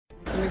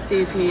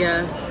see if he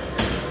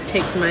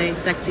takes my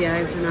sexy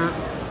eyes or not.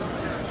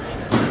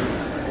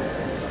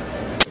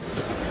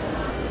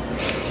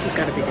 He's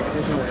gotta be good.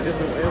 There's no way.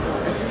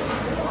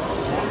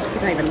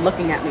 He's not even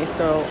looking at me,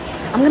 so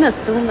I'm gonna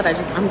assume that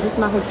I'm just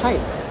not his type.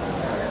 I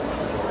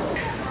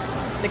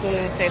think I'm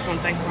gonna say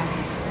something.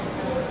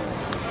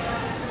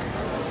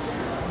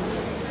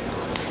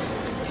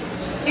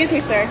 Excuse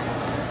me, sir.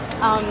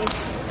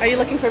 Are you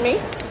looking for me?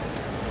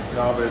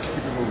 No, but keep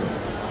it moving.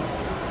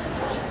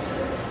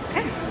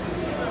 Okay.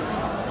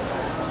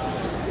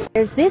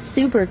 There's this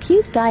super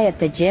cute guy at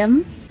the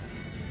gym.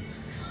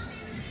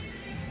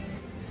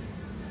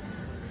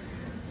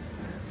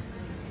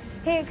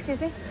 Hey, excuse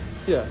me?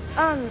 Yeah.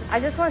 I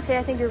just want to say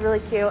I think you're really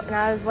cute, and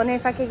I was wondering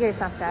if I could get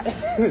your Snapchat.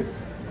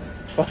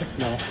 Fuck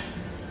no.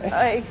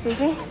 Excuse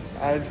me?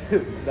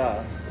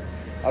 Nah.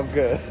 I'm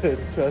good.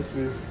 Trust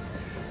me.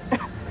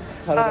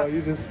 I don't know.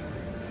 You just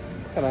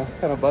kind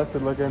of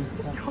busted looking.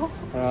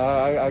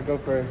 I go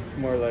for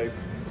more like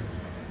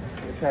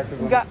attractive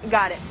ones.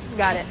 Got it.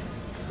 I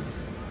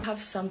have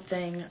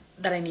something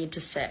that I need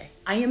to say.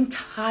 I am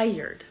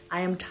tired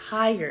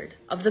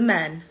of the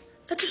men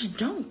that just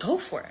don't go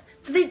for it.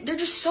 They're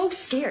just so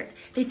scared.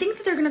 They think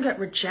that they're gonna get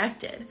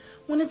rejected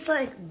when it's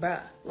like, bruh,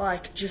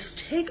 like, just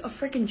take a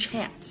freaking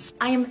chance.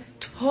 I am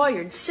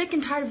tired, sick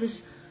and tired of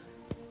this,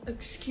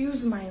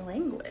 excuse my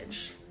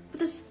language, but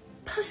this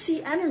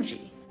pussy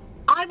energy.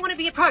 I want to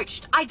be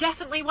approached. I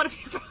definitely want to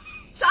be approached.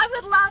 I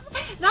would love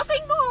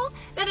nothing more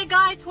than a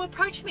guy to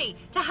approach me,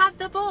 to have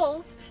the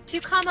balls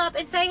to come up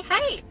and say,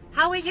 hey,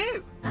 how are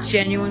you?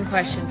 Genuine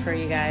question for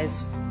you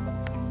guys.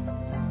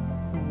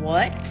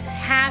 What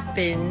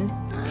happened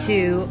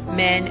to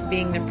men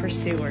being the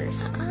pursuers?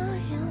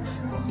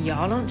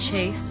 Y'all don't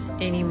chase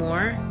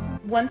anymore.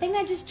 One thing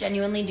I just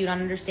genuinely do not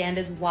understand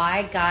is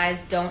why guys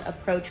don't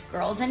approach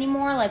girls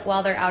anymore, like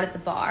while they're out at the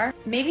bar.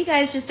 Maybe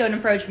guys just don't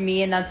approach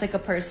me, and that's like a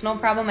personal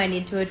problem I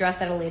need to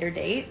address at a later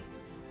date.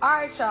 All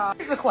right, y'all.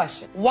 Here's a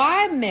question.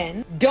 Why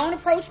men don't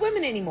approach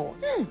women anymore?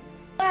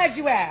 Glad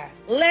you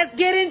asked. Let's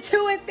get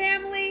into it,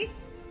 family.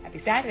 Happy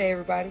Saturday,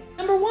 everybody.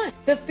 Number one,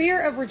 the fear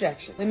of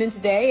rejection. Women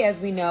today, as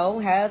we know,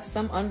 have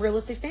some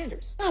unrealistic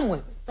standards. Some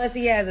women. Unless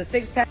he has a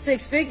six-pack,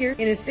 six-figure,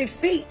 and is 6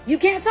 feet, you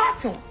can't talk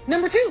to him.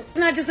 Number two, it's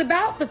not just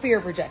about the fear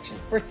of rejection.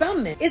 For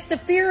some men, it's the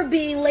fear of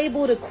being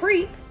labeled a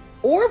creep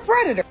or a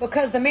predator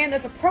because the man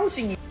that's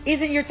approaching you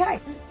isn't your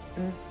type.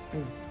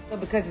 So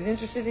because he's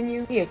interested in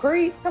you, he a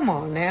creep? Come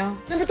on now.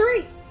 Number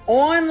three,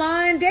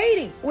 online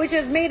dating, which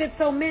has made it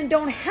so men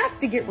don't have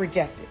to get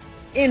rejected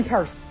in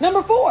person.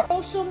 Number four,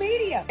 social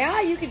media.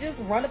 Now you can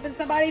just run up in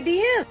somebody's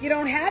DM. You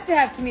don't have to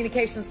have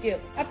communication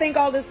skills. I think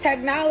all this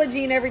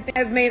technology and everything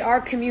has made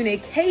our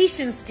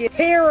communication skills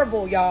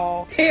terrible,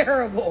 y'all.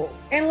 Terrible.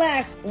 And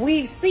last,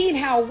 we've seen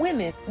how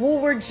women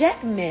will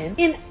reject men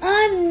in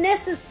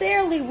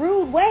unnecessarily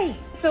rude ways.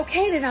 It's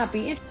okay to not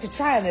be to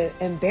try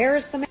to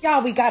embarrass them.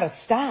 Y'all, we gotta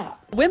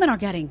stop. Women are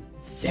getting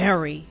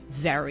very,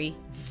 very,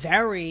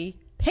 very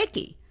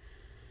picky.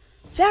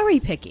 Very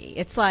picky.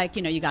 It's like,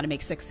 you got to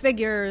make 6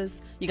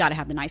 figures. You got to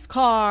have the nice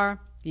car.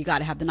 You got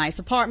to have the nice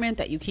apartment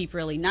that you keep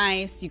really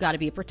nice. You got to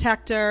be a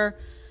protector.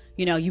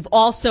 You've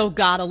also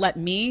got to let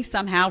me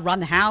somehow run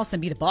the house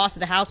and be the boss of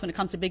the house when it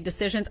comes to big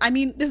decisions. I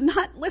mean,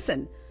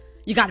 listen,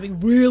 you got to be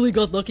really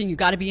good looking. You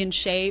got to be in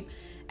shape.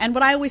 And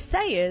what I always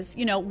say is,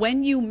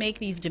 when you make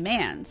these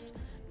demands,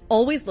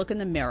 always look in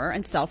the mirror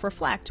and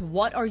self-reflect.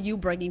 What are you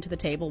bringing to the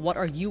table? What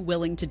are you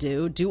willing to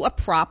do? Do a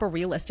proper,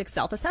 realistic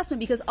self-assessment,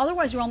 because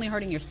otherwise you're only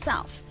hurting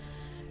yourself.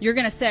 You're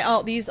going to say,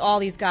 oh, all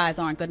these guys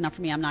aren't good enough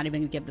for me. I'm not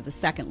even going to give them the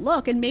second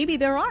look. And maybe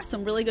there are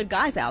some really good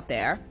guys out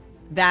there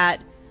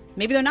that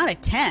maybe they're not a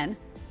 10,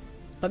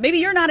 but maybe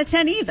you're not a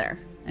 10 either.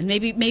 And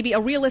maybe a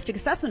realistic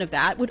assessment of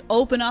that would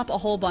open up a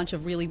whole bunch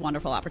of really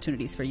wonderful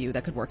opportunities for you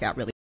that could work out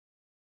really